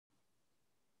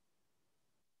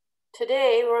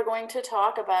Today, we're going to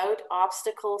talk about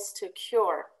obstacles to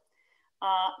cure.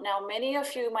 Now, many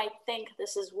of you might think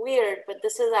this is weird, but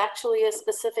this is actually a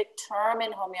specific term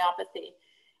in homeopathy,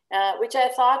 which I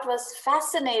thought was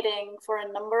fascinating for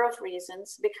a number of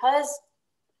reasons, because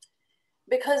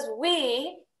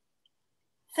we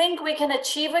think we can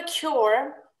achieve a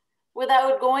cure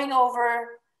without going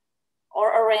over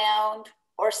or around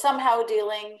or somehow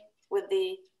dealing with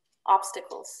the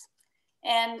obstacles.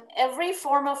 And every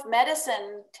form of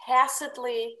medicine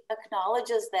tacitly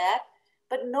acknowledges that,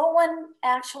 but no one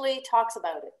actually talks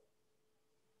about it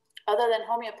other than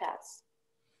homeopaths.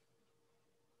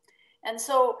 And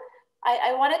so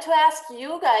I wanted to ask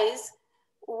you guys,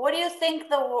 what do you think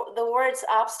the words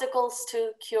obstacles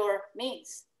to cure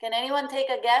means? Can anyone take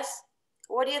a guess?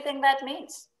 What do you think that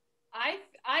means?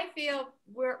 I feel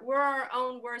we're our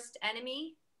own worst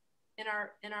enemy in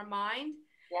our mind.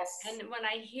 Yes. And when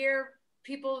I hear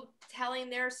people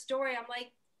telling their story, I'm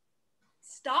like,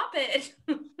 stop it.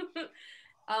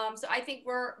 So I think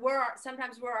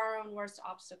sometimes we're our own worst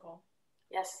obstacle.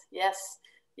 Yes, yes,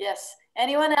 yes.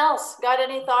 Anyone else got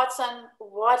any thoughts on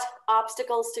what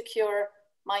obstacles to cure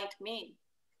might mean?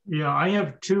 Yeah, I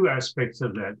have two aspects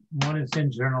of that. One is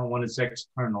internal, one is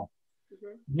external.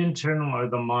 Mm-hmm. The internal are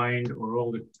the mind, or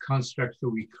all the constructs that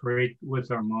we create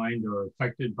with our mind or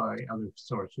affected by other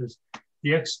sources.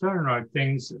 The external are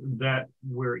things that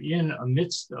we're in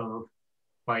amidst of,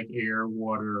 like air,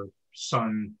 water,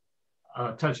 sun,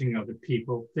 touching other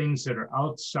people, things that are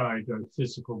outside our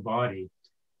physical body.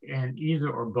 And either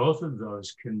or both of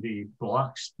those can be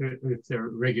blocks if they're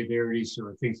irregularities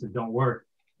or things that don't work,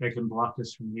 that can block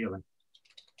us from healing.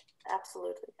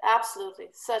 Absolutely, absolutely.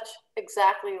 Such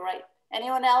exactly right.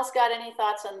 Anyone else got any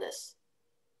thoughts on this?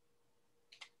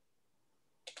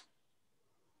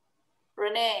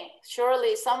 Renee,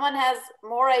 surely someone has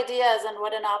more ideas on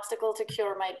what an obstacle to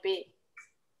cure might be.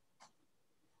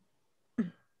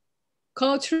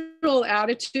 Cultural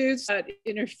attitudes that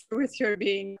interfere with your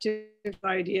being different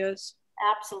ideas.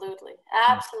 Absolutely,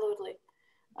 absolutely.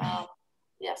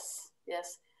 Yes,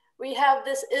 yes. We have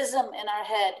this ism in our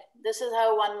head. This is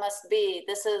how one must be.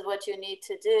 This is what you need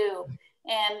to do.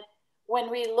 And when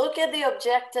we look at the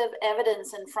objective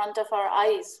evidence in front of our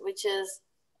eyes, which is,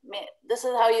 this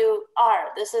is how you are,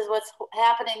 this is what's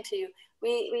happening to you,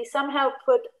 we somehow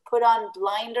put on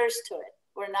blinders to it.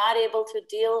 We're not able to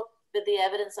deal with the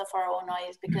evidence of our own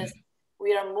eyes because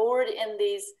we are moored in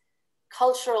these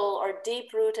cultural or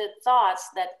deep-rooted thoughts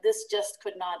that this just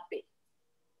could not be.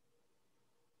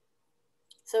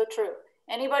 So true.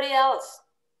 Anybody else?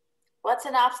 What's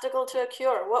an obstacle to a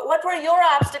cure? What were your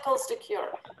obstacles to cure?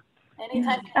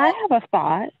 Anytime. I have a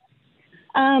thought.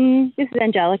 This is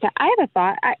Angelica. I have a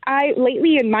thought. I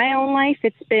lately in my own life,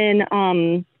 it's been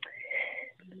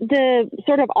the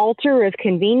sort of altar of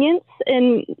convenience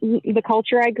in the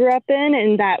culture I grew up in,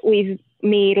 and that we've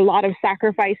made a lot of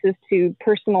sacrifices to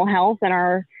personal health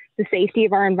and the safety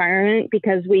of our environment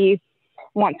because we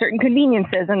want certain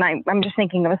conveniences. And I'm just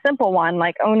thinking of a simple one,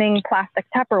 like owning plastic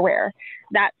Tupperware.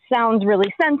 That sounds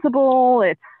really sensible.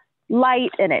 It's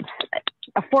light and it's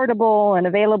affordable and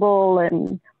available,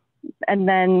 and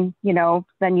then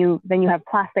then you have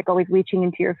plastic always leaching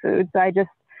into your food. So I just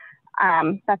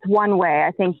that's one way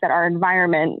I think that our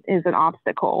environment is an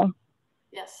obstacle.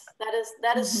 Yes,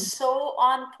 that is so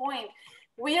on point.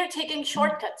 We are taking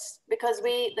shortcuts because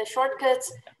the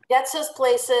shortcuts gets us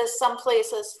places, some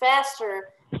places faster,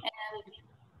 and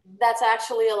that's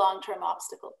actually a long-term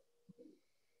obstacle.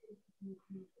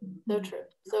 So true,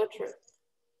 so true.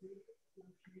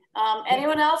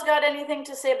 Anyone else got anything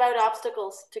to say about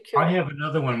obstacles to cure? I have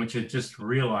another one which I just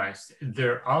realized.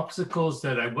 There are obstacles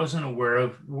that I wasn't aware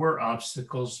of were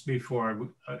obstacles before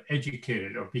I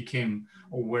educated or became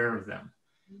aware of them.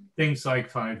 Things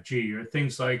like 5G or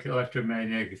things like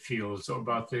electromagnetic fields, or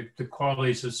about the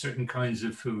qualities of certain kinds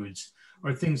of foods,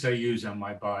 or things I use on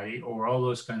my body, or all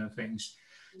those kind of things.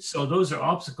 So those are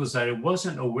obstacles that I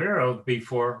wasn't aware of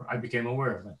before I became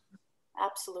aware of them.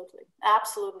 Absolutely,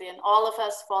 absolutely. And all of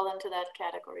us fall into that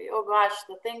category. Oh gosh,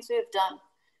 the things we've done.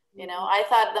 I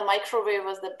thought the microwave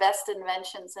was the best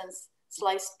invention since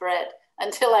sliced bread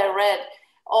until I read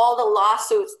all the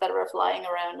lawsuits that were flying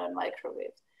around on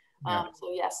microwaves. Yeah.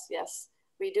 So yes,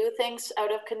 we do things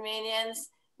out of convenience.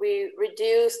 We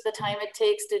reduce the time it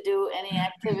takes to do any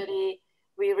activity.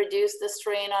 We reduce the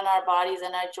strain on our bodies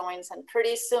and our joints. And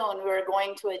pretty soon we're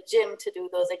going to a gym to do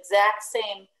those exact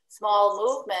same small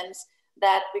movements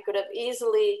that we could have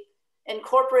easily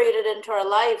incorporated into our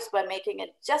lives by making it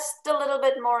just a little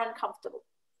bit more uncomfortable.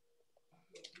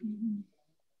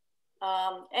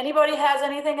 Anybody has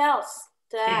anything else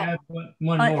to add? One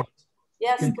more.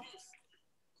 Yes,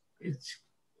 please. it's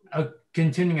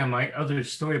continuing on my other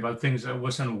story about things I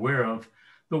wasn't aware of,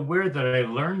 but aware that I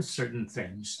learned certain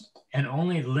things and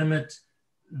only limit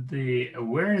the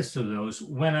awareness of those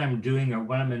when I'm doing or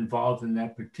when I'm involved in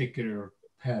that particular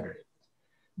pattern.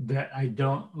 That I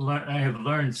don't learn, I have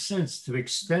learned since to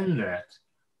extend that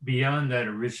beyond that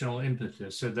original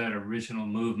impetus or that original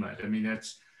movement. I mean,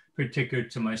 that's particular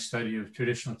to my study of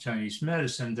traditional Chinese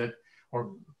medicine, that,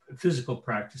 or physical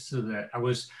practice, so that I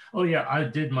was, oh yeah, I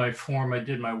did my form, I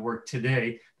did my work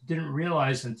today. Didn't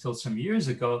realize until some years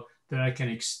ago that I can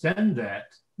extend that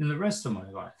in the rest of my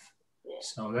life. Yeah.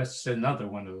 So that's another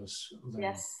one of those.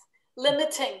 Yes,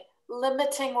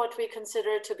 limiting what we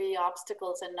consider to be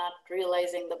obstacles and not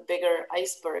realizing the bigger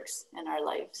icebergs in our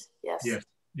lives. Yes. Yes.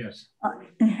 Yes.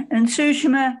 And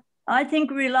Sushma, I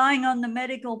think relying on the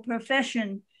medical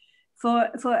profession for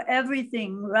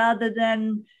everything rather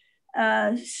than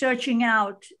searching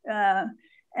out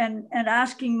and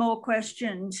asking more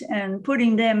questions and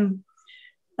putting them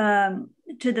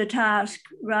to the task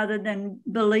rather than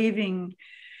believing.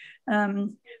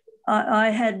 I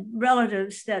had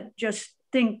relatives that just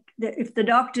think that if the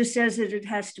doctor says it, it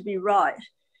has to be right.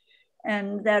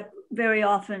 And that very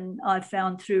often I've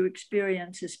found through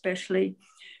experience especially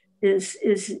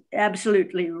is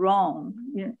absolutely wrong.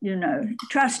 You know,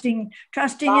 trusting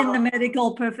in the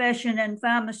medical profession and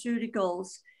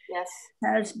pharmaceuticals, yes,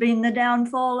 has been the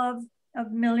downfall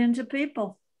of millions of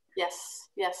people. Yes,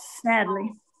 yes.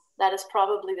 Sadly. That is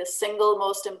probably the single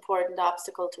most important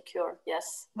obstacle to cure.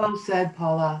 Yes. Well said,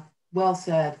 Paula. Well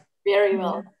said. Very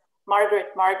well. Margaret.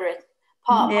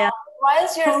 Paul, yeah. Why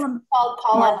is your called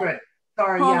Paula? Margaret.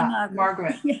 Sorry, Paula, yeah,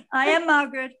 Margaret. Yeah, I am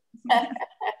Margaret.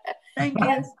 Thank you.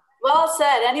 Yes. Well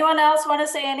said. Anyone else want to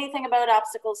say anything about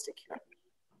obstacles to cure?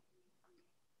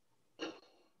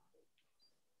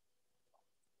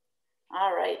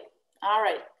 All right.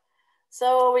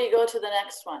 So we go to the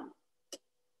next one.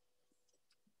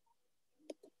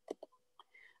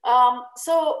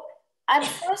 So I'm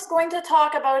first going to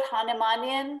talk about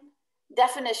Hahnemannian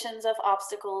definitions of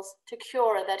obstacles to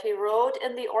cure that he wrote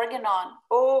in the Organon,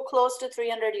 close to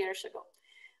 300 years ago.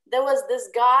 There was this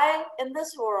guy in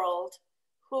this world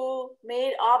who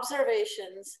made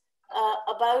observations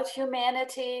about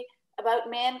humanity, about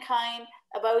mankind,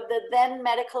 about the then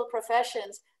medical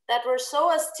professions that were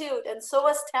so astute and so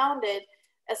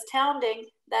astounding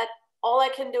that all I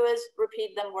can do is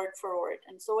repeat them word for word.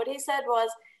 And so what he said was,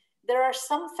 there are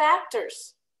some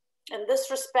factors in this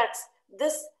respect.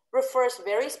 This refers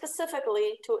very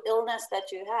specifically to illness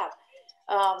that you have.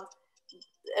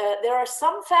 There are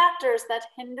some factors that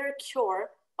hinder cure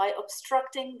by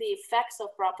obstructing the effects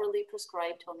of properly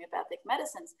prescribed homeopathic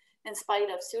medicines in spite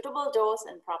of suitable dose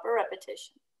and proper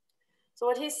repetition. So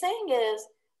what he's saying is,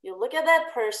 you look at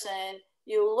that person,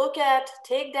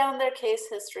 take down their case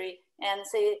history and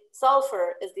say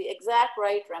sulfur is the exact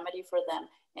right remedy for them,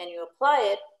 and you apply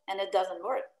it and it doesn't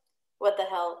work. What the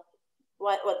hell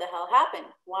happened?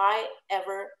 Why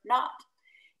ever not?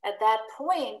 At that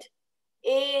point,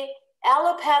 a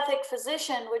allopathic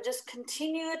physician would just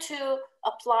continue to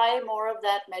apply more of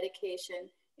that medication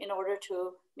in order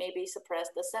to maybe suppress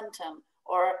the symptom,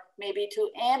 or maybe to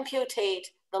amputate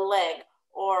the leg,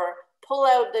 or pull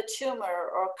out the tumor,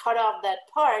 or cut off that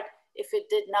part if it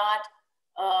did not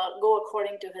go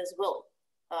according to his will.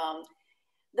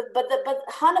 But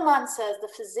Hahnemann says the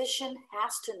physician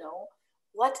has to know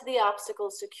what the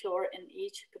obstacles to cure in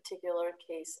each particular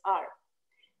case are.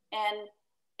 And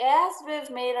as we've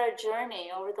made our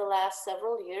journey over the last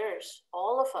several years,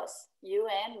 all of us, you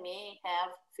and me,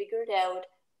 have figured out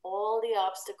all the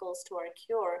obstacles to our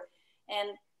cure.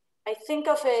 And I think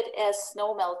of it as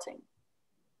snow melting.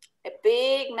 A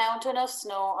big mountain of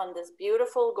snow on this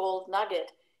beautiful gold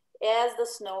nugget. As the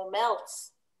snow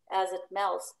melts,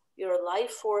 your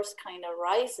life force kind of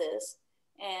rises,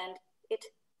 and it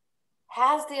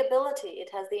has the ability, it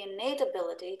has the innate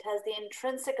ability, it has the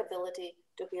intrinsic ability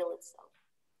to heal itself.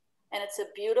 And it's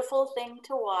a beautiful thing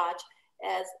to watch,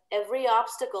 as every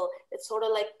obstacle, it's sort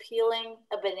of like peeling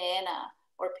a banana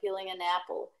or peeling an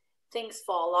apple. Things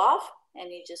fall off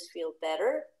and you just feel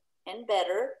better and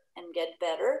better and get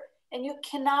better. And you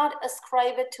cannot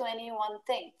ascribe it to any one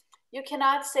thing. You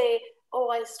cannot say, oh,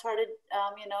 I started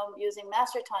using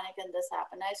Master Tonic and this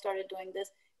happened. I started doing this.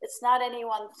 It's not any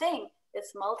one thing.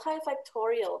 It's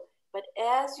multifactorial. But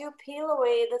as you peel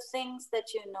away the things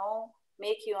that you know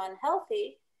make you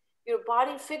unhealthy, your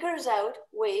body figures out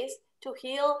ways to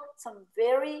heal some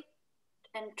very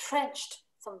entrenched,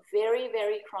 some very,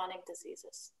 very chronic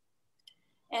diseases.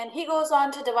 And he goes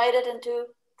on to divide it into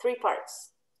 3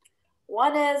 parts.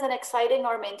 One is an exciting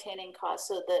or maintaining cause.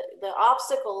 So the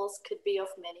obstacles could be of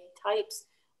many types.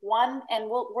 one, and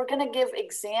we're going to give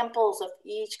examples of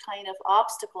each kind of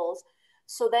obstacles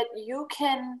so that you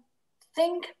can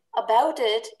think about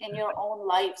it in your own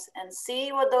lives and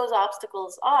see what those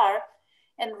obstacles are.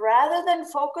 And rather than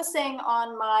focusing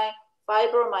on my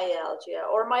fibromyalgia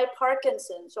or my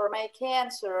Parkinson's or my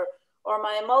cancer or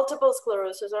my multiple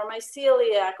sclerosis or my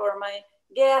celiac or my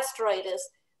gastritis,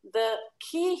 the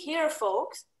key here,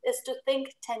 folks, is to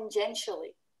think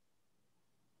tangentially.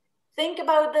 Think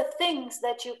about the things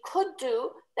that you could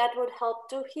do that would help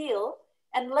to heal,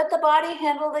 and let the body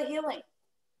handle the healing.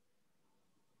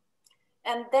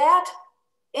 And that,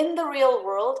 in the real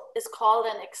world, is called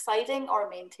an exciting or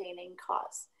maintaining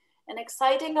cause. An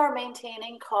exciting or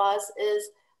maintaining cause is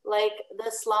like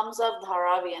the slums of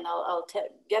Dharavi, and I'll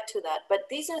get to that. But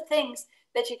these are things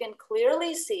that you can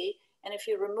clearly see, and if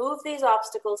you remove these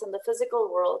obstacles in the physical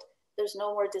world, there's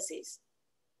no more disease.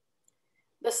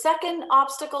 The second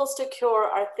obstacles to cure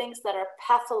are things that are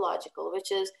pathological,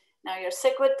 which is now you're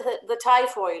sick with the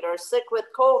typhoid or sick with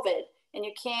COVID, and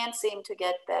you can't seem to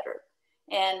get better.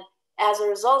 And as a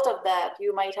result of that,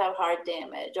 you might have heart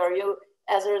damage, or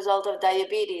as a result of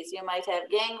diabetes, you might have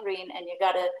gangrene and you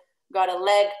got a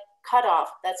leg cut off.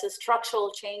 That's a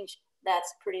structural change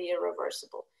that's pretty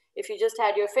irreversible. If you just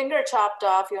had your finger chopped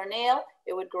off, your nail,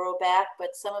 it would grow back, but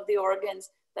some of the organs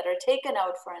that are taken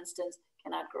out, for instance,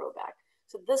 cannot grow back.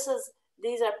 So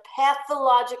these are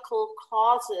pathological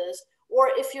causes. Or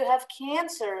if you have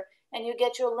cancer and you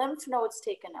get your lymph nodes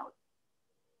taken out,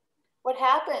 what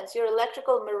happens? Your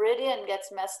electrical meridian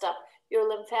gets messed up, your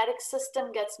lymphatic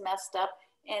system gets messed up,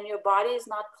 and your body is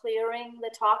not clearing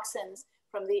the toxins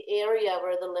from the area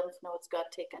where the lymph nodes got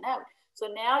taken out. So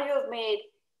now you've made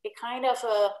a kind of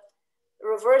a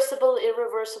reversible,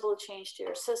 irreversible change to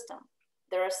your system.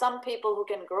 There are some people who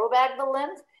can grow back the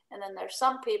lymph, and then there's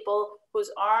some people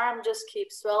whose arm just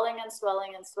keeps swelling and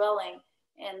swelling and swelling,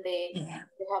 and they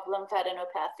have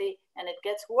lymphadenopathy, and it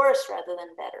gets worse rather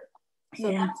than better. So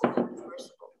that's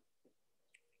irreversible.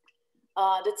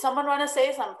 Did someone want to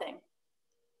say something?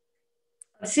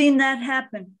 I've seen that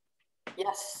happen.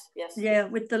 Yes, yes. Yeah,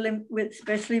 with the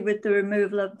especially with the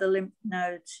removal of the lymph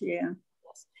nodes. Yeah.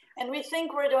 Yes. And we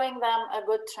think we're doing them a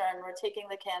good turn. We're taking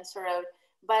the cancer out.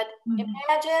 But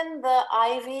imagine the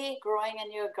ivy growing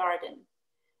in your garden.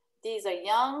 These are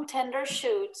young, tender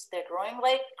shoots. They're growing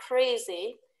like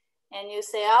crazy. And you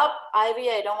say, oh, ivy,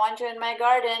 I don't want you in my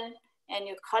garden. And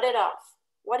you cut it off.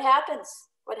 What happens?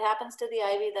 What happens to the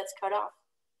ivy that's cut off?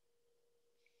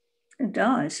 It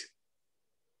does.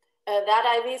 That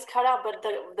ivy is cut off, but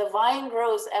the vine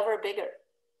grows ever bigger.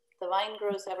 The vine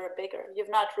grows ever bigger. You've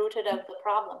not rooted out the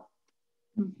problem.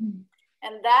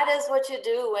 And that is what you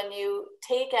do when you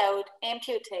take out,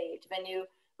 amputate, when you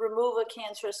remove a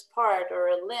cancerous part or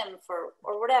a limb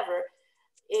or whatever.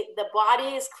 The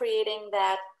body is creating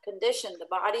that condition. The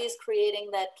body is creating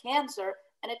that cancer,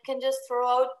 and it can just throw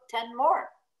out 10 more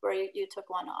where you took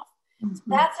one off. So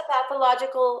that's a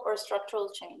pathological or structural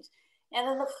change. And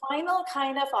then the final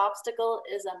kind of obstacle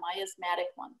is a miasmatic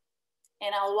one.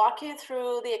 And I'll walk you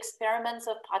through the experiments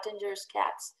of Pottinger's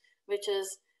cats, which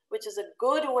is a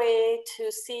good way to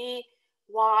see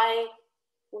why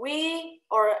we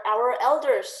or our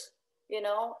elders,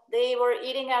 they were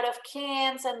eating out of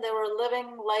cans and they were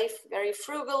living life very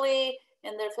frugally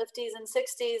in their 50s and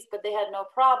 60s, but they had no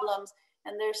problems.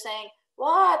 And they're saying,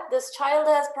 what? This child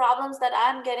has problems that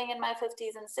I'm getting in my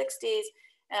 50s and 60s.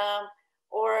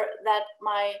 Or that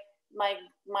my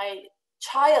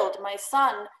child, my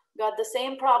son, got the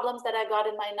same problems that I got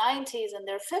in my 90s and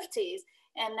their 50s,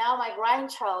 and now my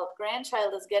grandchild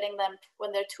is getting them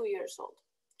when they're 2 years old.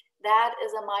 That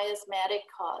is a miasmatic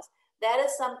cause. That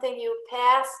is something you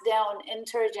pass down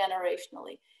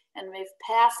intergenerationally, and we've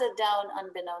passed it down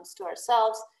unbeknownst to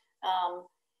ourselves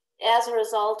as a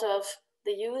result of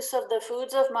the use of the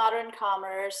foods of modern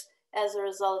commerce, as a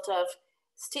result of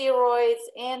steroids,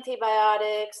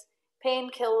 antibiotics,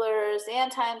 painkillers,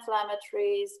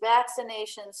 anti-inflammatories,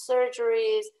 vaccinations,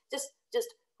 surgeries,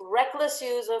 just reckless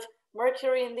use of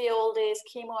mercury in the old days,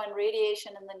 chemo and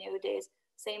radiation in the new days,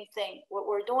 same thing. What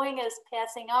we're doing is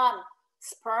passing on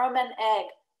sperm and egg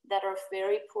that are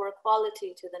very poor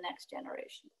quality to the next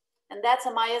generation. And that's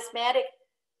a miasmatic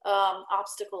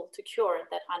obstacle to cure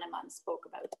that Hanuman spoke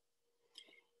about.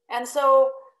 And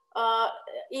so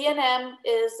E&M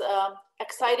is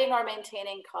exciting or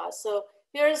maintaining cause. So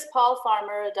here's Paul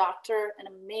Farmer, a doctor, an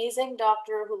amazing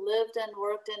doctor who lived and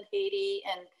worked in Haiti,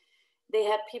 and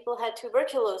people had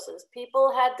tuberculosis.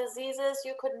 People had diseases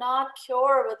you could not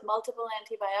cure with multiple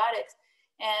antibiotics.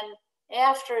 And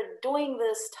after doing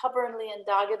this stubbornly and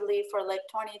doggedly for like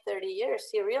 20, 30 years,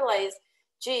 he realized,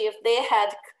 gee, if they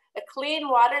had a clean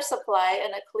water supply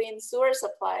and a clean sewer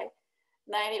supply,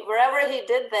 wherever he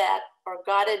did that or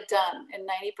got it done, in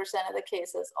 90% of the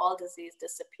cases, all disease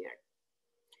disappeared.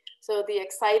 So the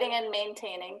exciting and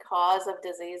maintaining cause of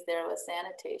disease there was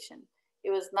sanitation.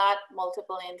 It was not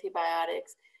multiple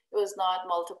antibiotics. It was not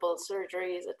multiple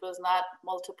surgeries. It was not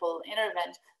multiple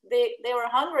interventions. They were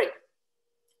hungry.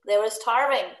 They were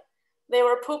starving. They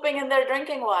were pooping in their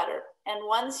drinking water. And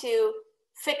once you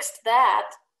fixed that,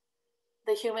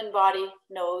 the human body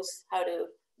knows how to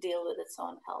deal with its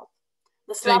own health.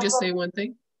 Can I just say one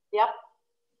thing? Yep.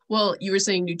 Well, you were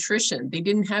saying nutrition. They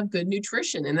didn't have good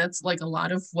nutrition. And that's like a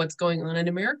lot of what's going on in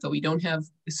America. We don't have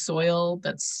soil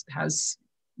has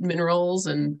minerals,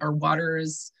 and our water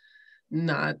is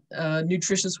not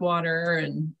nutritious water,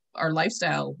 and our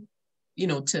lifestyle, you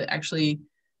know, to actually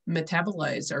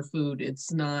metabolize our food,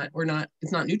 it's not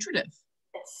nutritive.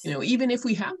 Yes. You know, even if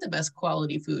we have the best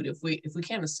quality food, if we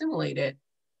can't assimilate it,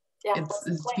 yeah, it's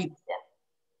yeah.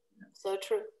 So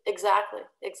true. Exactly.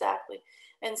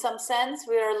 In some sense,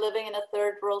 we are living in a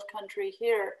third world country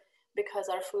here because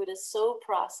our food is so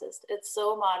processed, it's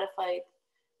so modified,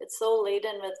 it's so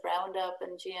laden with Roundup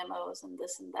and GMOs and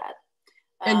this and that.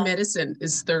 And medicine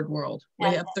is third world. We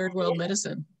have third world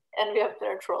medicine. And we have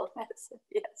third world medicine,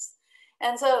 yes.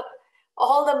 And so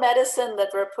all the medicine that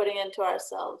we're putting into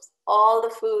ourselves, all the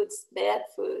foods, bad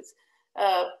foods,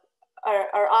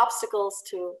 are obstacles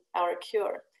to our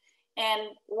cure. And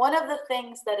one of the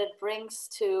things that it brings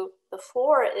to the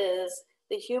fore is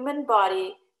the human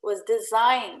body was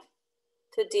designed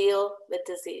to deal with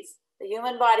disease. The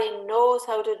human body knows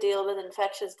how to deal with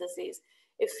infectious disease.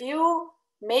 If you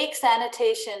make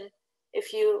sanitation,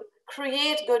 if you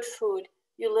create good food,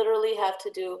 you literally have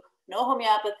to do no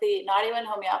homeopathy, not even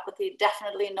homeopathy,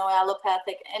 definitely no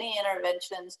allopathic, any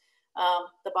interventions.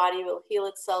 The body will heal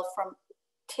itself from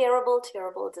terrible,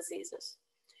 terrible diseases.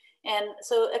 And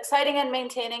so exciting and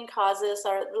maintaining causes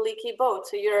are the leaky boat.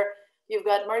 So you've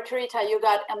got mercury, you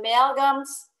got amalgams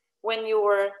when you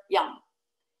were young.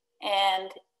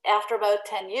 And after about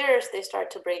 10 years, they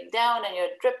start to break down and you're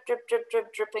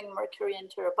dripping mercury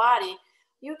into your body.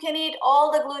 You can eat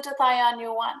all the glutathione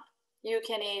you want. You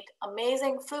can eat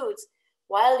amazing foods.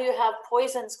 While you have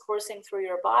poisons coursing through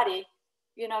your body,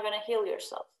 you're not going to heal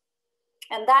yourself.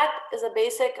 And that is a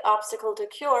basic obstacle to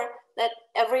cure that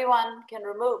everyone can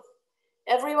remove.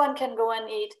 Everyone can go and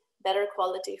eat better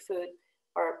quality food,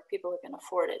 or people who can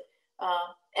afford it.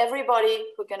 Everybody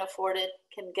who can afford it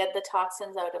can get the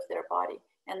toxins out of their body.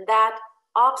 And that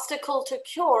obstacle to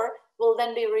cure will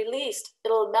then be released.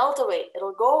 It'll melt away,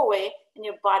 it'll go away, and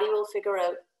your body will figure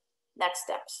out next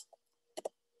steps.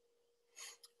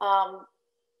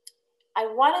 I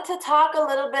wanted to talk a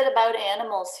little bit about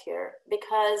animals here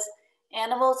because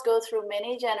animals go through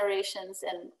many generations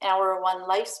in our one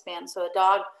lifespan. So a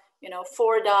dog,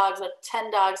 4 dogs or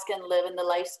 10 dogs can live in the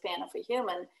lifespan of a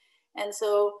human. And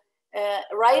so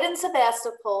right in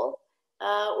Sebastopol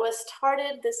was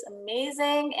started this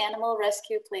amazing animal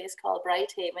rescue place called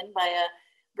Bright Haven by a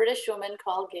British woman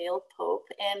called Gail Pope.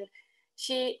 And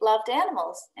she loved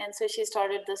animals. And so she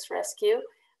started this rescue.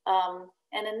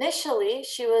 And initially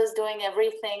she was doing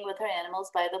everything with her animals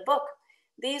by the book.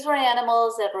 These were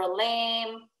animals that were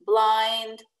lame,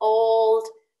 blind, old,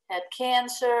 had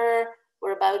cancer,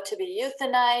 were about to be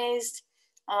euthanized,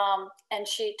 and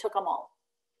she took them all.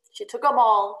 She took them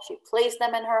all, she placed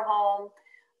them in her home,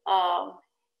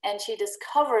 and she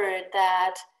discovered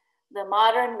that the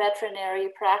modern veterinary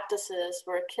practices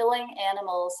were killing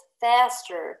animals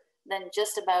faster than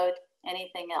just about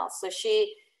anything else. So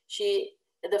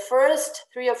the first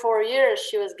 3 or 4 years,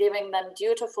 she was giving them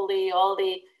dutifully all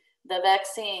the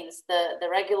vaccines, the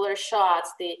regular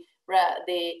shots, the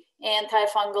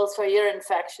antifungals for ear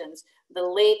infections, the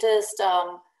latest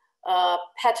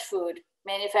pet food,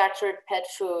 manufactured pet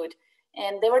food,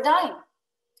 and they were dying.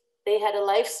 They had a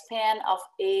lifespan of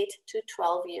 8 to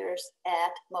 12 years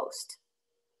at most.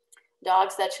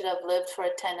 Dogs that should have lived for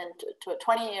 10 to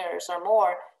 20 years or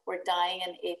more were dying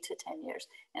in 8 to 10 years.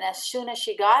 And as soon as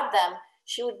she got them,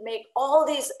 she would make all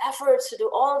these efforts to do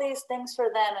all these things for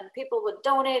them, and people would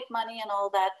donate money and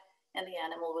all that, and the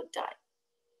animal would die.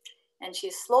 And she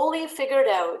slowly figured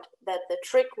out that the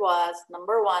trick was,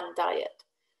 number 1, diet.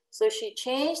 So she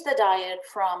changed the diet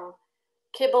from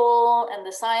kibble and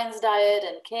the science diet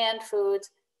and canned foods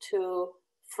to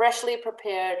freshly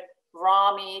prepared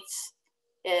raw meats,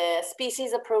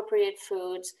 species appropriate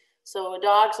foods. So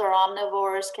dogs are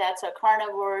omnivores, cats are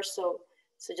carnivores. So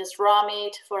just raw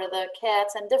meat for the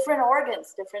cats and different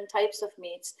organs, different types of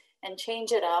meats, and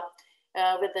change it up.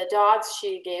 With the dogs,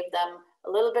 she gave them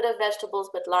a little bit of vegetables,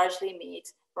 but largely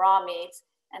meats, raw meats.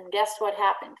 And guess what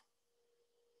happened?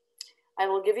 I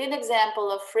will give you an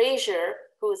example of Fraser,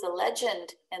 who is a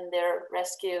legend in their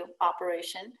rescue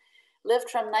operation, lived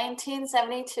from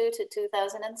 1972 to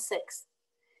 2006.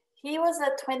 He was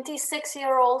a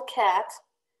 26-year-old cat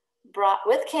brought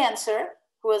with cancer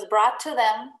who was brought to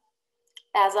them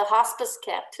as a hospice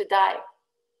cat to die.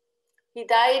 He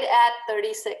died at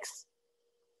 36.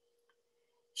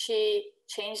 She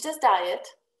changed his diet.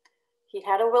 He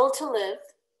had a will to live.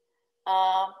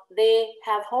 They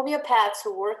have homeopaths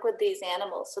who work with these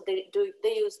animals. So they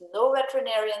use no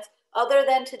veterinarians other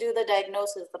than to do the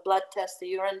diagnosis, the blood test, the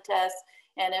urine test,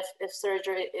 and if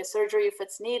surgery if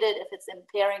it's needed, if it's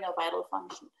impairing a vital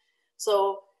function.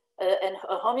 So and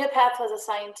a homeopath was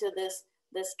assigned to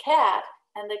this cat,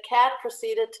 and the cat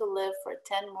proceeded to live for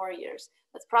 10 more years.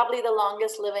 That's probably the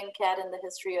longest living cat in the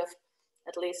history of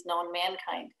at least known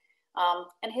mankind.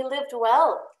 And he lived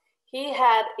well. He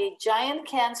had a giant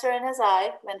cancer in his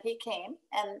eye when he came,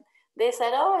 and they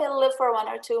said, oh, he'll live for 1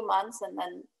 or 2 months, and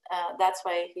then that's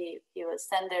why he was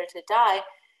sent there to die.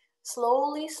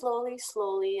 Slowly, slowly,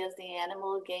 slowly, as the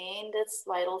animal gained its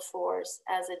vital force,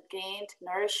 as it gained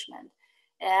nourishment,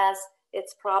 as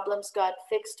its problems got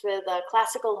fixed with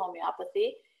classical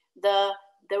homeopathy,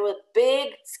 there were big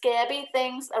scabby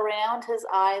things around his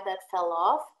eye that fell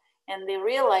off, and they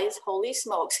realized, holy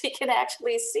smokes, he can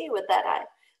actually see with that eye.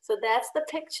 So that's the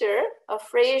picture of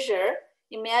Fraser.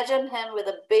 Imagine him with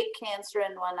a big cancer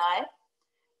in one eye,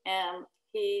 and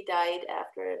he died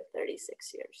after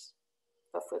 36 years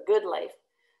of a good life.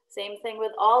 Same thing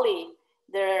with Ollie,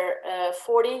 their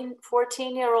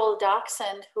 14-year-old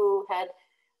dachshund who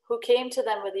came to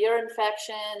them with ear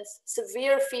infections,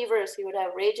 severe fevers. He would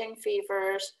have raging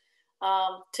fevers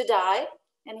to die,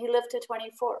 and he lived to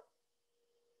 24.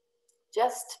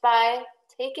 Just by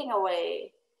taking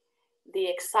away the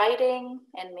exciting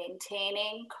and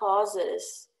maintaining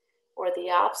causes or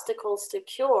the obstacles to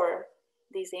cure,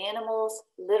 these animals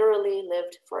literally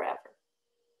lived forever.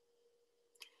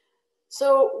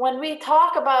 So when we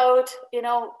talk about,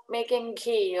 making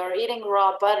ghee or eating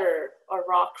raw butter or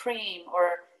raw cream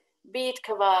or beet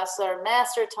kvass or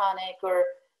master tonic or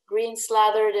green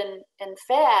slathered in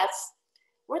fats,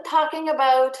 we're talking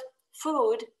about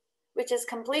food which is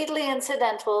completely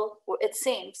incidental, it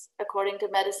seems, according to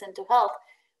Medicine to Health.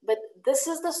 But this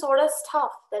is the sort of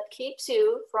stuff that keeps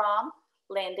you from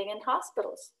landing in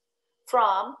hospitals,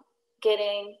 from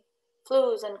getting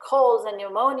flus and colds and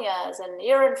pneumonias and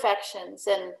ear infections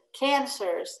and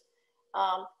cancers.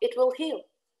 It will heal.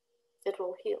 It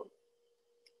will heal.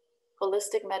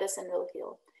 Holistic medicine will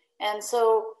heal. And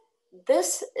so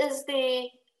this is the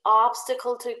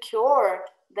obstacle to cure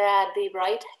that the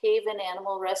Bright Haven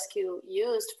Animal Rescue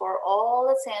used for all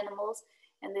its animals,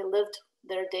 and they lived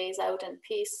their days out in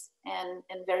peace and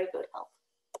in very good health.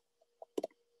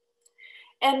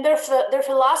 And their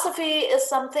philosophy is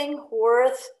something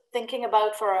worth thinking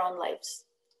about for our own lives.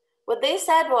 What they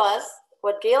said was,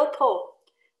 what Gail Pope,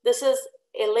 this is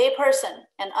a layperson,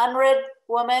 an unread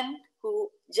woman who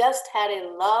just had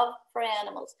a love for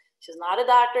animals. She's not a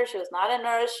doctor, she was not a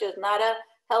nurse, she was not a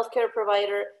healthcare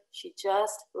provider. She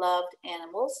just loved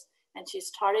animals, and she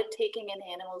started taking in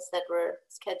animals that were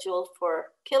scheduled for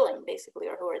killing, basically,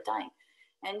 or who were dying.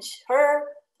 And her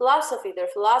philosophy, their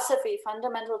philosophy,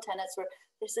 fundamental tenets were,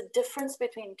 there's a difference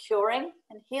between curing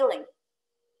and healing.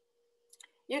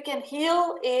 You can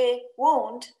heal a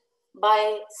wound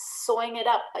by sewing it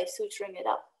up, by suturing it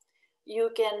up. You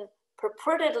can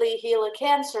purportedly heal a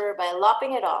cancer by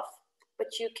lopping it off,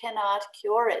 but you cannot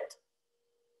cure it.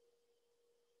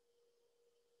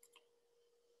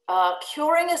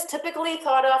 Curing is typically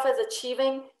thought of as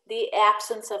achieving the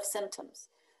absence of symptoms.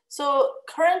 So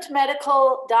current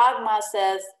medical dogma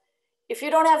says, if you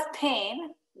don't have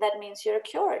pain, that means you're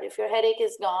cured. If your headache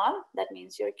is gone, that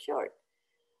means you're cured.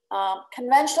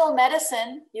 Conventional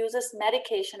medicine uses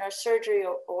medication or surgery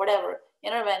or whatever,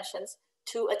 interventions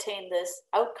to attain this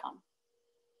outcome.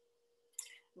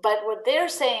 But what they're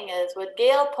saying is, what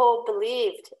Gail Pope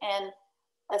believed and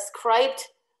ascribed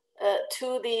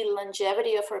to the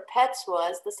longevity of her pets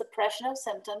was, the suppression of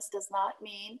symptoms does not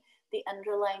mean the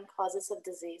underlying causes of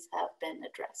disease have been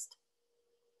addressed.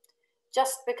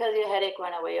 Just because your headache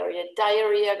went away, or your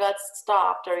diarrhea got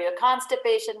stopped, or your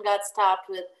constipation got stopped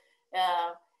with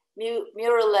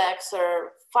Muralex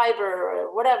or fiber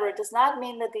or whatever, it does not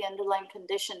mean that the underlying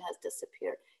condition has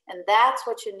disappeared. And that's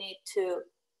what you need to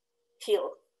heal.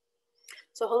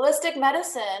 So holistic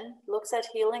medicine looks at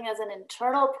healing as an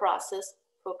internal process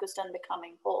focused on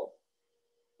becoming whole.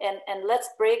 And let's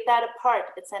break that apart.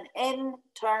 It's an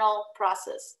internal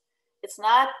process. It's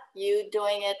not you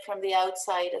doing it from the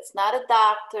outside. It's not a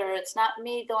doctor. It's not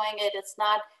me doing it. It's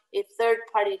not a third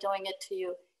party doing it to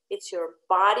you. It's your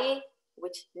body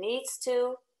which needs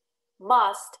to,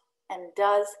 must, and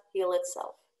does heal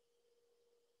itself.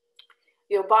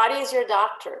 Your body is your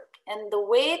doctor. And the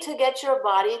way to get your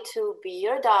body to be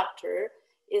your doctor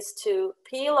is to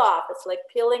peel off. It's like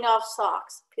peeling off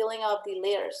socks, peeling off the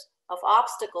layers of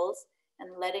obstacles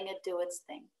and letting it do its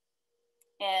thing.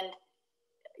 And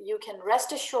you can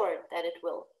rest assured that it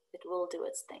will do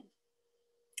its thing.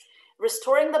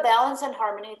 Restoring the balance and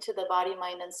harmony to the body,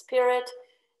 mind, and spirit.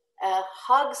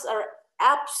 Hugs are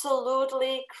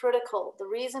absolutely critical. The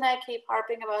reason I keep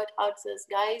harping about hugs is,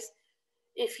 guys,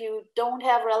 if you don't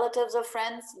have relatives or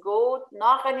friends, go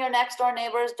knock on your next door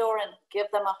neighbor's door and give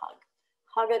them a hug.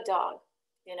 Hug a dog,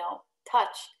 you know,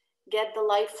 touch, get the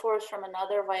life force from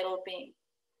another vital being.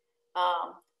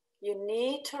 You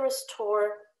need to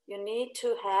restore, you need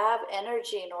to have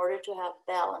energy in order to have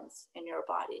balance in your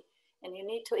body. And you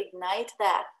need to ignite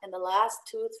that. In the last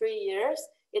 2-3 years,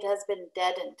 it has been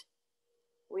deadened.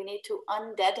 We need to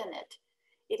undeaden it.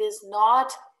 It is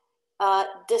not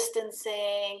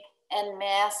distancing and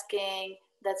masking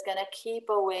that's going to keep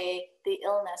away the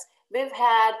illness. We've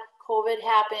had COVID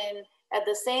happen at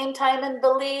the same time in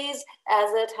Belize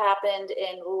as it happened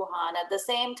in Wuhan, at the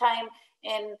same time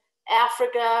in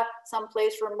Africa,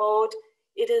 someplace remote.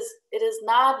 It is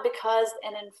not because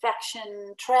an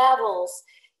infection travels.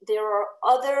 There are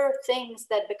other things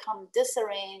that become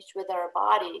disarranged with our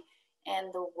body.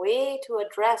 And the way to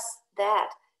address that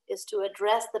is to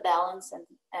address the balance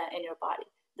in your body,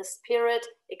 the spirit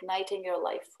igniting your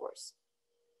life force.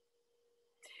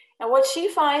 And what she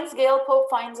finds, Gail Pope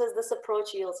finds, is this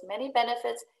approach yields many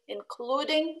benefits,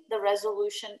 including the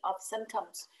resolution of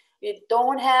symptoms. You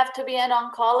don't have to be an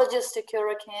oncologist to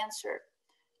cure a cancer.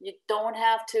 You don't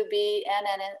have to be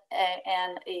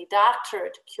a doctor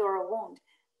to cure a wound.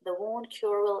 The wound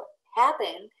cure will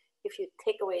happen if you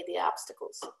take away the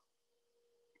obstacles.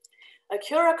 A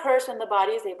cure occurs when the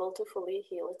body is able to fully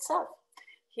heal itself,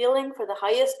 healing for the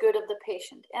highest good of the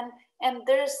patient. And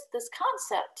there's this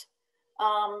concept.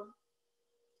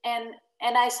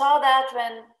 And I saw that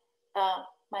when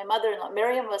my mother-in-law,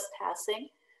 Miriam, was passing.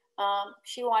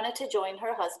 She wanted to join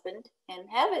her husband in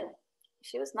heaven.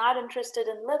 She was not interested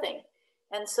in living.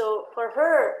 And so for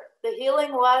her, the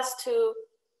healing was to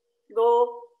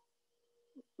go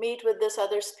meet with this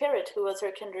other spirit who was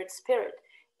her kindred spirit.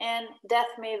 And death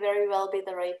may very well be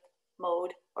the right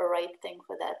mode or right thing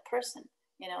for that person.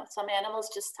 You know, some animals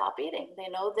just stop eating. They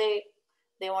know they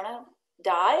want to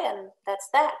die, and that's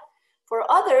that. For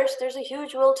others, there's a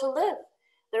huge will to live.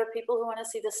 There are people who want to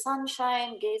see the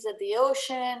sunshine, gaze at the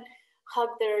ocean, hug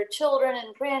their children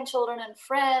and grandchildren and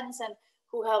friends, and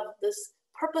who have this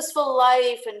purposeful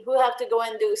life, and who have to go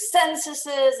and do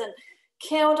censuses and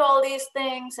count all these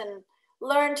things and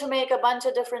learn to make a bunch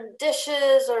of different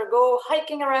dishes or go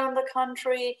hiking around the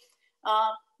country.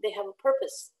 They have a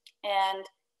purpose, and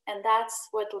that's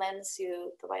what lends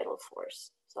you the vital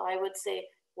force. So I would say,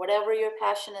 whatever your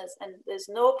passion is, and there's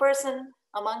no person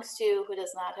amongst you who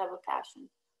does not have a passion.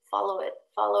 Follow it,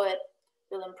 follow it.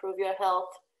 You'll improve your health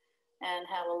and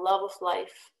have a love of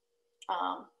life.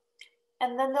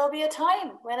 And then there'll be a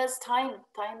time when it's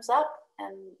time's up,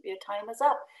 and your time is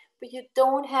up. But you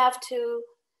don't have to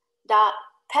die.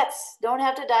 Pets don't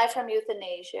have to die from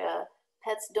euthanasia.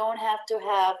 Pets don't have to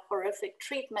have horrific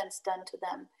treatments done to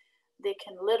them. They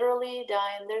can literally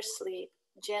die in their sleep,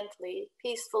 gently,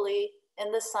 peacefully,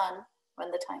 in the sun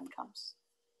when the time comes.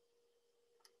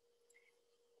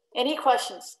 Any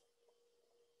questions?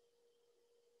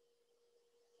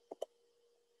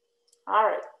 All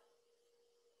right.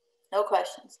 No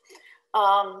questions.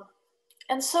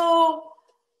 And so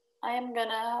I am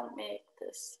gonna make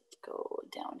this go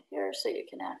down here so you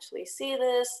can actually see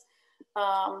this.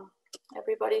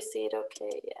 Everybody see it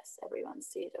okay? Yes, everyone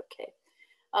see it okay.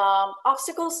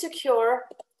 Obstacles to cure.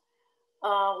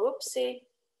 Whoopsie.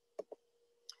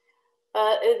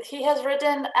 He has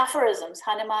written aphorisms.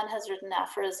 Hanuman has written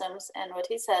aphorisms, and what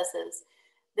he says is,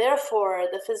 therefore,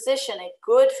 the physician, a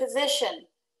good physician,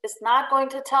 is not going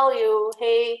to tell you,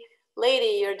 hey,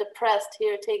 lady, you're depressed,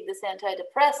 here, take this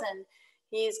antidepressant.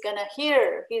 He's gonna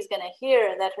hear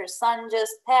that her son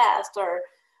just passed, or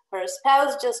her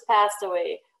spouse just passed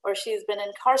away, or she's been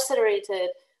incarcerated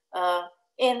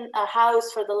in a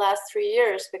house for the last 3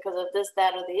 years because of this,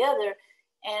 that, or the other,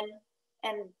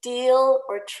 and deal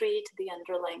or treat the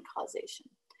underlying causation.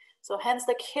 So hence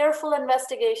the careful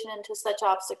investigation into such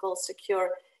obstacles to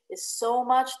cure is so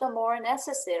much the more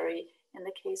necessary in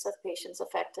the case of patients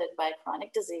affected by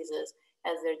chronic diseases,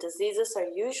 as their diseases are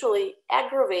usually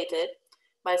aggravated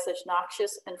by such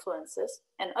noxious influences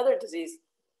and other disease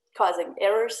causing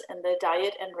errors in the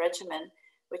diet and regimen,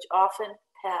 which often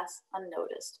pass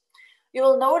unnoticed. You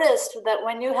will notice that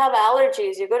when you have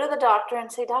allergies, you go to the doctor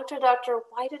and say, doctor,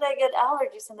 why did I get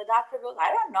allergies? And the doctor goes,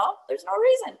 I don't know. There's no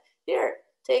reason. Here,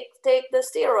 take the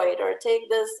steroid or take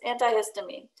this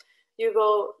antihistamine. You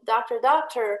go, doctor,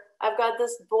 I've got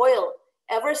this boil.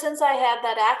 Ever since I had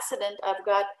that accident, I've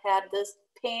had this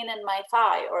pain in my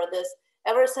thigh, or this,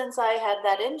 ever since I had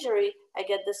that injury, I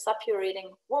get this suppurating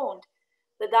wound.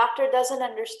 The doctor doesn't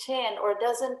understand or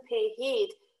doesn't pay heed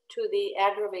to the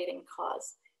aggravating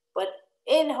cause. But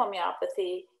in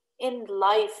homeopathy, in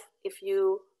life, if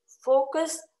you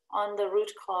focus on the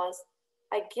root cause,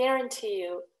 I guarantee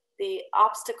you the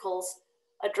obstacles,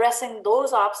 addressing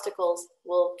those obstacles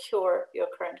will cure your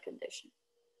current condition.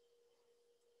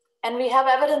 And we have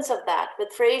evidence of that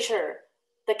with Fraser,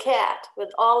 the cat, with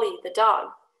Ollie, the dog,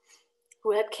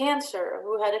 who had cancer,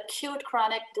 who had acute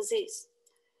chronic disease.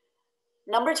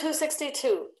 Number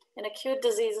 262, in acute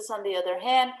diseases, on the other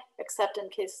hand, except in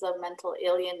cases of mental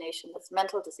alienation, that's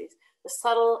mental disease, the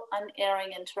subtle,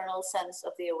 unerring internal sense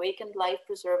of the awakened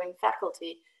life-preserving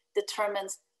faculty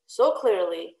determines so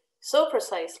clearly, so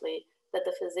precisely, that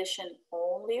the physician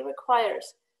only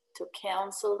requires to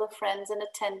counsel the friends and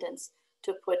attendants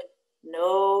to put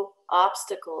no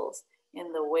obstacles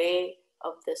in the way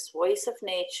of this voice of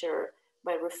nature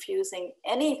by refusing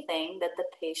anything that the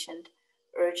patient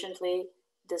urgently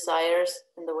desires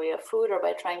in the way of food, or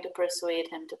by trying to persuade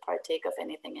him to partake of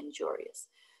anything injurious.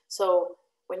 So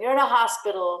when you're in a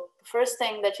hospital, the first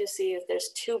thing that you see is there's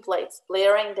tube lights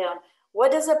blaring down.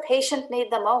 What does a patient need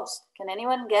the most? Can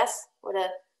anyone guess what a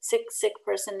sick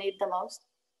person need the most?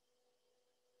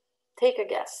 Take a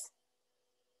guess.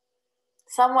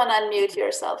 Someone unmute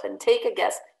yourself and take a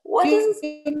guess. What is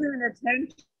human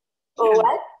attention? Oh,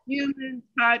 what? Human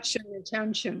touch and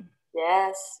attention.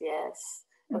 Yes.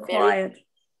 And quiet.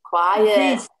 Quiet.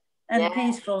 And peace and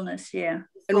peacefulness, yeah.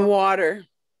 And water.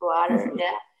 Water,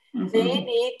 yeah. They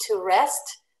need to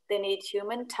rest. They need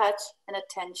human touch and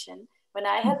attention. When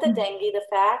I had the dengue, the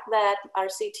fact that our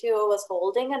CTO was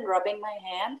holding and rubbing my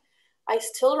hand, I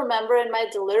still remember in my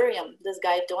delirium, this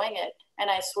guy doing it. And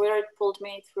I swear it pulled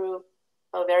me through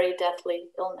a very deathly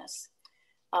illness.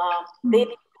 They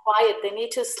need quiet. They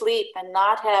need to sleep and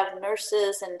not have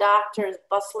nurses and doctors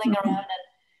bustling around and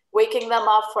waking them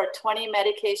up for 20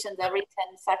 medications every 10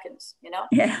 seconds, you know?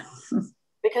 Yeah.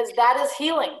 Because that is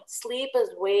healing. Sleep is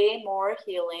way more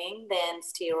healing than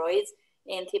steroids,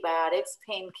 antibiotics,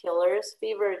 painkillers,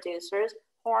 fever reducers,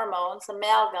 hormones,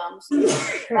 amalgams,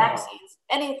 vaccines,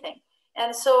 anything.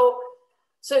 And so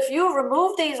if you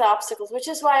remove these obstacles, which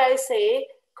is why I say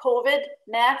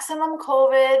maximum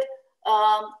COVID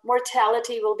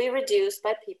mortality will be reduced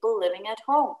by people living at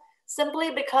home.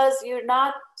 Simply because you're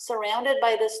not surrounded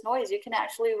by this noise, you can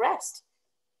actually rest.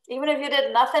 Even if you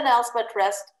did nothing else but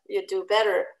rest, you'd do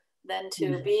better than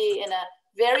to be in a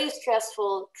very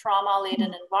stressful,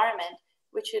 trauma-laden environment,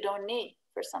 which you don't need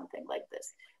for something like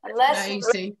this.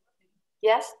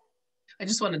 Yes? I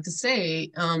just wanted to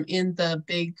say, in the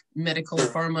big medical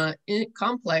pharma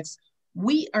complex,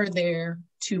 we are there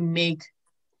to make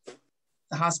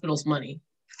the hospital's money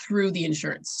through the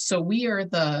insurance. So we are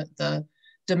the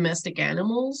domestic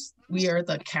animals, we are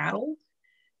the cattle,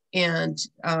 and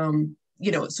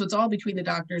so it's all between the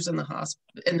doctors and the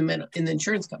hospital and the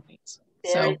insurance companies.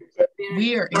 So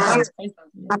we are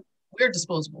we're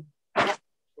disposable.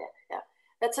 Yeah.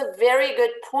 That's a very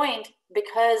good point,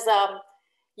 because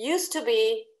used to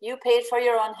be you paid for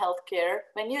your own health care.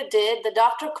 When you did, the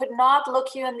doctor could not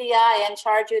look you in the eye and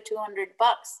charge you $200.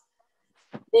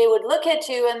 They would look at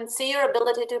you and see your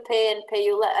ability to pay and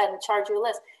and charge you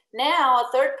less. Now a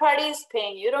third party is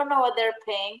paying. You don't know what they're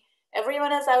paying.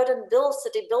 Everyone is out in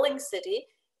billing city.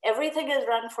 Everything is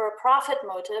run for a profit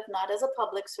motive, not as a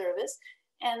public service.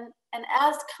 And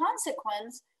as a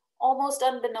consequence, almost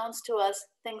unbeknownst to us,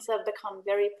 things have become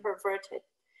very perverted.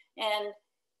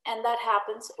 And that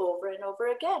happens over and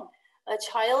over again. A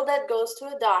child that goes to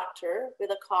a doctor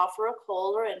with a cough or a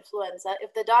cold or influenza,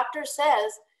 if the doctor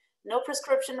says, no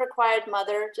prescription required,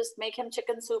 mother, just make him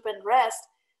chicken soup and rest,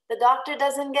 the doctor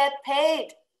doesn't get paid.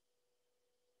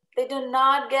 They do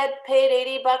not get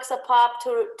paid $80 a pop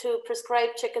to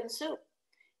prescribe chicken soup.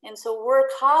 And so we're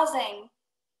causing,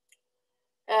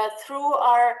 through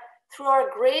our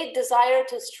great desire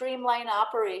to streamline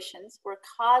operations, we're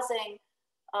causing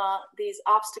these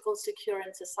obstacles to cure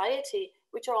in society,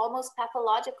 which are almost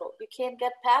pathological. You can't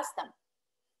get past them.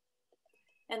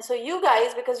 And so you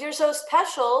guys, because you're so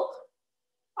special,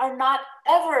 are not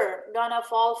ever gonna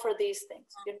fall for these things.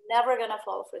 You're never gonna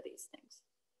fall for these things.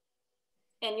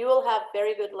 And you will have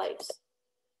very good lives.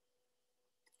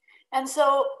 And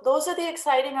so those are the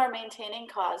exciting or maintaining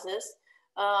causes.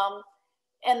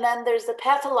 And then there's the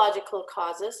pathological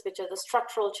causes, which are the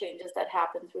structural changes that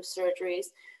happen through surgeries,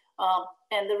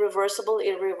 and the reversible,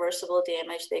 irreversible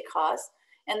damage they cause.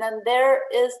 And then there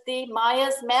is the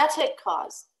miasmatic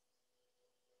cause.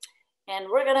 And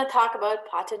we're going to talk about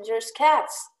Pottinger's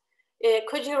cats.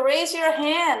 Could you raise your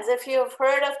hands if you've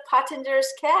heard of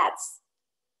Pottinger's cats?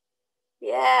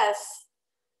 Yes,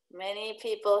 many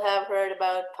people have heard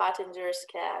about Pottinger's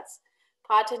cats.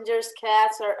 Pottinger's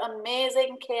cats are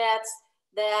amazing cats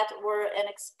that were an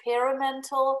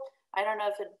experimental, I don't know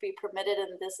if it'd be permitted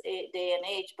in this day and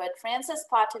age, but Francis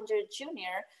Pottinger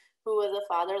Jr., who was a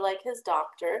father like his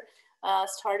doctor,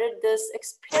 started this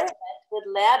experiment with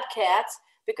lab cats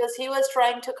because he was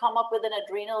trying to come up with an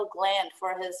adrenal gland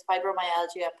for his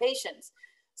fibromyalgia patients.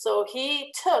 So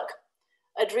he took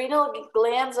adrenal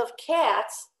glands of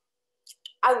cats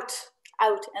out,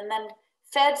 and then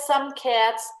fed some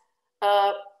cats,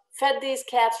 fed these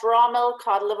cats raw milk,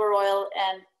 cod liver oil,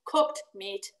 and cooked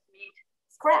meat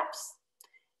scraps.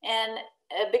 And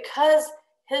because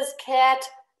his cat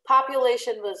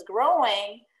population was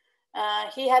growing,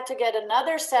 he had to get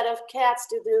another set of cats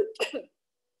to do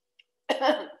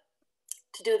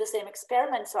to do the same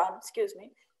experiments on, excuse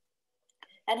me,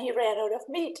 and he ran out of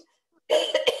meat.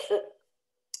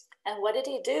 And what did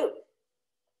he do?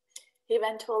 He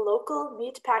went to a local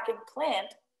meat packing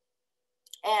plant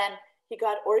and he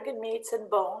got organ meats and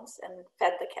bones and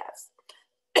fed the cats.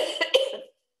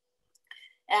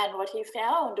 And what he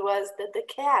found was that the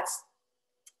cats,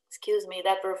 excuse me,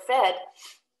 that were fed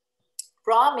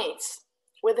raw meats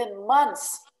within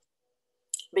months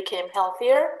became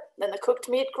healthier than the cooked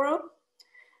meat group.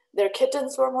 Their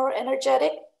kittens were more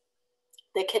energetic.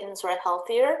 The kittens were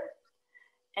healthier.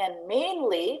 And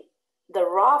mainly the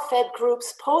raw fed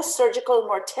group's post-surgical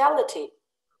mortality,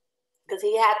 because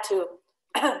he had to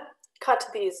cut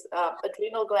these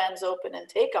adrenal glands open and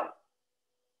take them.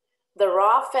 The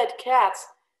raw fed cats,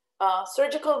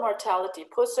 surgical mortality,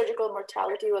 post-surgical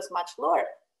mortality was much lower.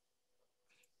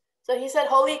 So he said,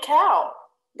 holy cow,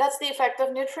 that's the effect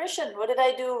of nutrition. What did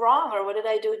I do wrong, or what did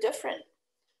I do different?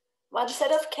 One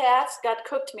set of cats got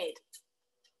cooked meat.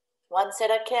 One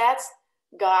set of cats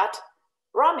got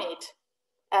raw meat,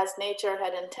 as nature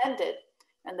had intended.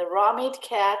 And the raw meat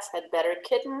cats had better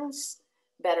kittens,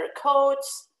 better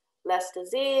coats, less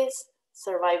disease,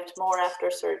 survived more after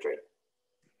surgery.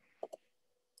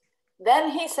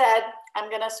 Then he said, I'm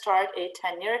going to start a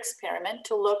 10-year experiment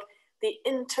to look the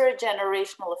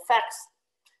intergenerational effects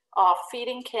of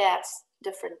feeding cats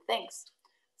different things.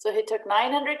 So he took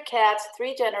 900 cats,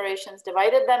 3 generations,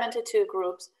 divided them into 2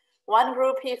 groups. One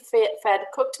group he fed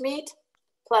cooked meat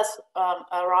plus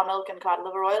raw milk and cod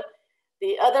liver oil.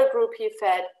 The other group he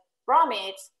fed raw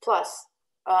meats plus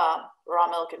raw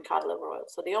milk and cod liver oil.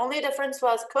 So the only difference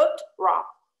was cooked, raw.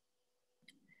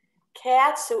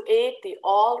 Cats who ate the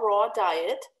all raw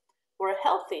diet were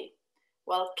healthy,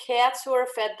 while cats who were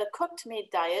fed the cooked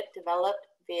meat diet developed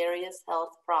various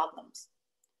health problems.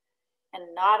 And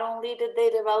not only did they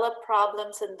develop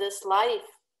problems in this life,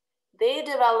 they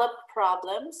developed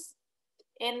problems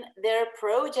in their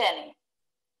progeny.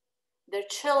 Their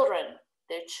children,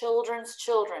 their children's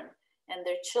children, and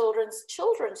their children's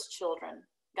children's children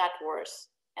got worse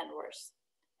and worse.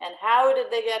 And how did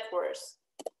they get worse?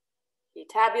 He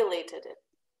tabulated it.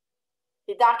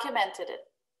 He documented it.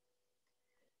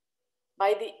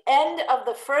 By the end of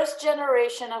the first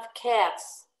generation of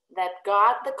cats that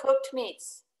got the cooked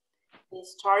meats, they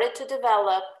started to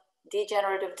develop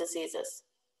degenerative diseases.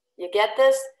 You get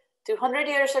this? 200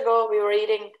 years ago, we were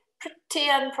eating pretty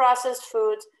unprocessed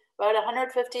foods. About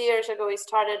 150 years ago, we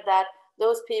started that.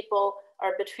 Those people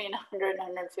are between 100 and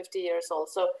 150 years old.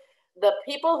 So the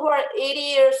people who are 80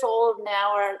 years old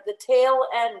now are the tail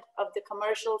end of the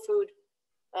commercial food,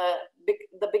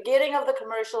 the beginning of the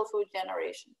commercial food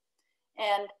generation.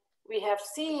 And we have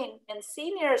seen in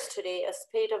seniors today a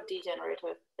spate of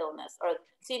degenerative illness, or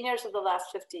seniors of the last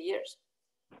 50 years.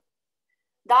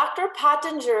 Dr.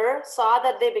 Pottinger saw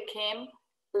that they became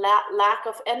lack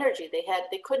of energy. They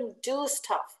couldn't do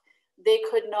stuff. They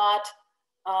could not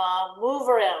move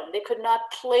around. They could not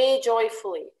play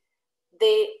joyfully.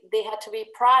 They had to be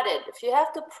prodded. If you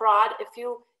have to prod, if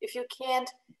you can't,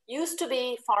 used to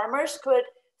be farmers could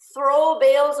throw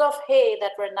bales of hay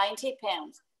that were 90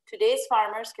 pounds. Today's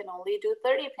farmers can only do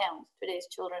 30 pounds. Today's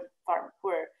children who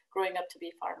are growing up to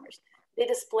be farmers. They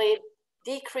displayed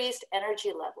decreased energy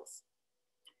levels.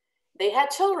 They had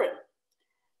children.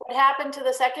 What happened to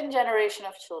the second generation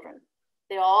of children?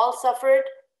 They all suffered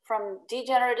from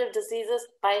degenerative diseases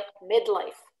by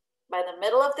midlife. By the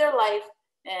middle of their life,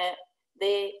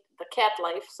 the cat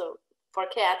life, so for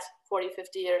cats, 40,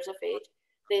 50 years of age,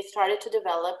 they started to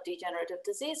develop degenerative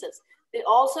diseases. They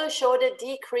also showed a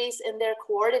decrease in their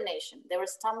coordination. They were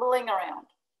stumbling around.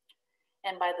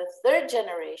 And by the third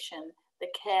generation, the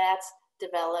cats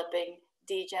developing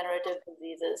degenerative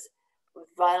diseases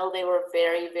while they were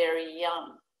very, very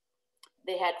young.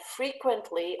 They had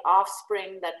frequently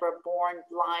offspring that were born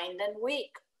blind and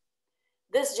weak.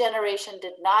 This generation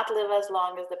did not live as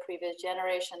long as the previous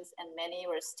generations, and many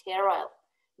were sterile.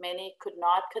 Many could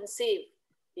not conceive,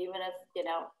 even if, you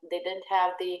know, they didn't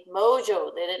have the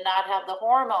mojo, they did not have the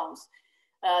hormones.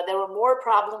 There were more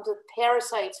problems with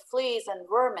parasites, fleas, and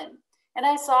vermin. And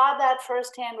I saw that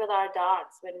firsthand with our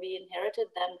dogs. When we inherited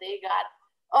them, they got,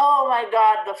 oh my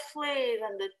God, the fleas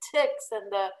and the ticks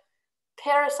and the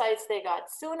parasites they got.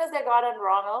 As soon as they got on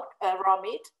raw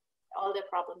meat, all their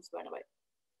problems went away.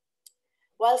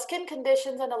 While skin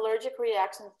conditions and allergic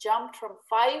reactions jumped from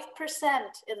 5%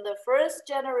 in the first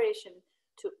generation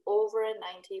to over 90%.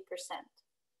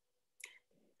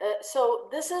 So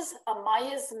this is a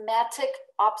miasmatic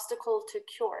obstacle to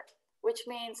cure, which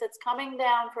means it's coming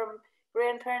down from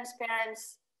grandparents,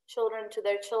 parents, children to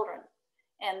their children.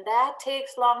 And that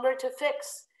takes longer to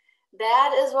fix.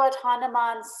 That is what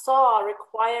Hanuman saw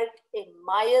required a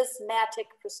miasmatic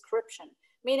prescription,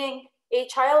 meaning a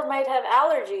child might have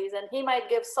allergies and he might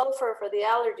give sulfur for the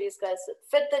allergies because it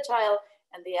fit the child,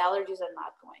 and the allergies are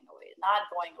not going away,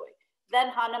 not going away. Then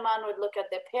Hanuman would look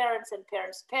at their parents and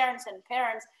parents' parents and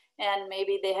parents, and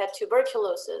maybe they had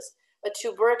tuberculosis, a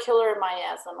tubercular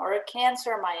miasm or a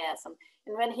cancer miasm.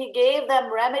 And when he gave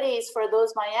them remedies for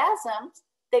those miasms,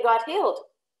 they got healed.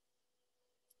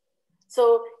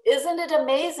 So isn't it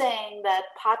amazing that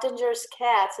Pottinger's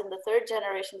cats in the third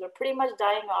generation were pretty much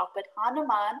dying off, but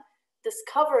Hanuman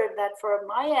discovered that for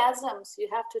miasms, you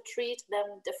have to treat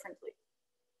them differently.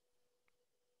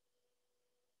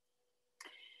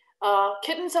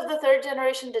 Kittens of the third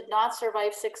generation did not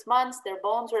survive 6 months. Their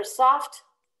bones were soft,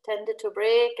 tended to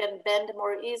break and bend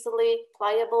more easily,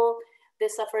 pliable. They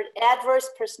suffered adverse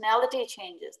personality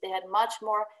changes. They had much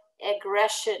more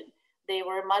aggression. They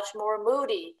were much more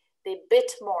moody. They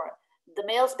bit more. The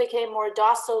males became more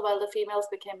docile while the females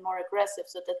became more aggressive,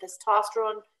 so that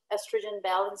testosterone estrogen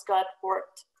balance got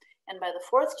worked. And by the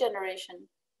fourth generation,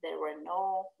 there were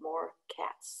no more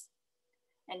cats.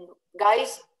 And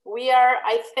guys, we are,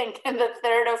 I think, in the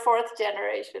third or fourth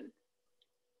generation.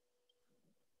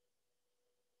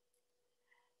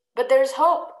 But there's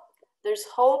hope. There's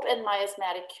hope in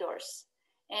miasmatic cures.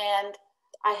 And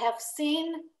I have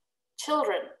seen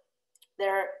children,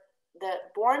 they're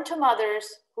born to mothers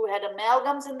who had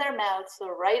amalgams in their mouths, so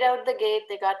right out the gate,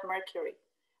 they got mercury.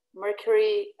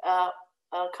 Mercury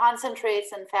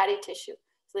concentrates in fatty tissue.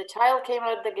 So the child came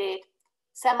out the gate,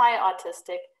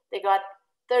 semi-autistic. They got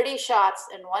 30 shots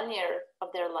in 1 year of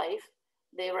their life.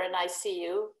 They were in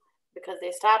ICU because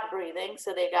they stopped breathing.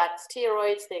 So they got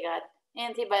steroids, they got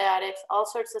antibiotics, all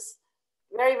sorts of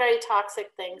very, very toxic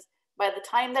things. By the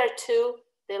time they're 2,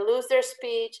 they lose their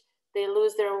speech, they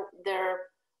lose their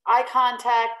eye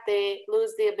contact, they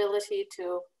lose the ability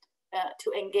to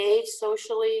engage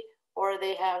socially, or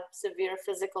they have severe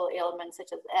physical ailments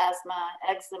such as asthma,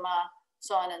 eczema,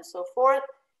 so on and so forth.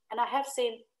 And I have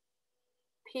seen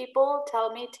people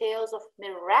tell me tales of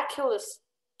miraculous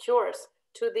cures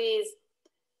to these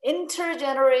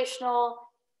intergenerational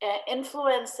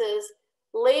influences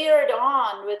layered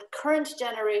on with current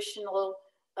generational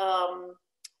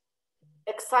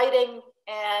exciting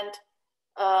and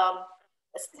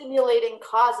stimulating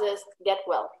causes get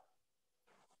well.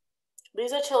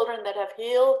 These are children that have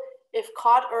healed if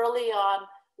caught early on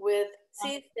with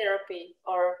seed therapy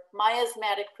or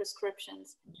miasmatic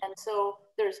prescriptions. And so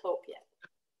there's hope yet.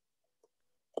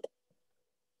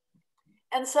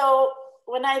 And so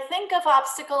when I think of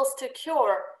obstacles to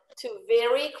cure to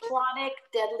very chronic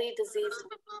deadly diseases,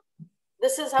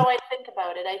 this is how I think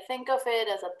about it. I think of it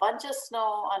as a bunch of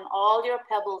snow on all your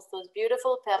pebbles, those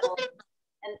beautiful pebbles.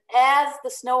 And as the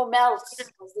snow melts,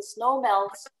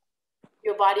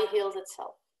 your body heals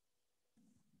itself.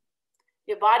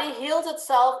 Your body heals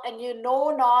itself and you know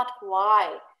not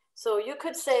why. So you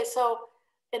could say, so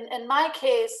in my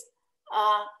case,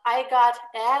 I got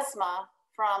asthma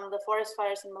from the forest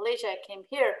fires in Malaysia. I came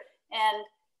here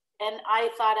and I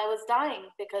thought I was dying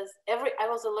because I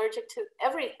was allergic to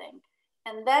everything.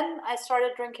 And then I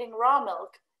started drinking raw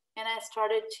milk and I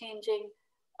started changing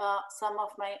some of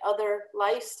my other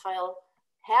lifestyle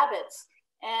habits.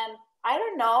 And I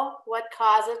don't know what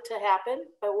caused it to happen,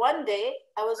 but one day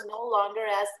I was no longer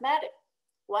asthmatic.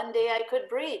 One day I could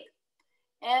breathe.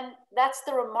 And that's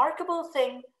the remarkable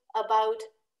thing about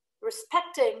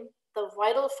respecting the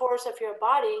vital force of your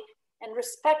body and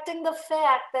respecting the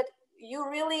fact that you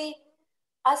really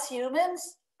us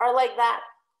humans are like that.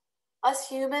 Us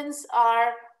humans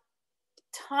are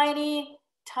tiny,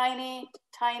 tiny,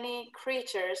 tiny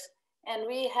creatures, and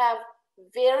we have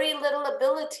very little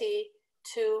ability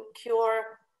to cure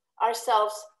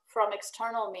ourselves from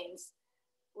external means.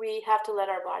 We have to let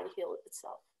our body heal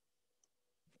itself.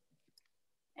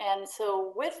 And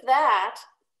so with that,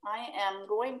 I am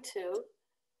going to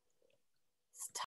stop.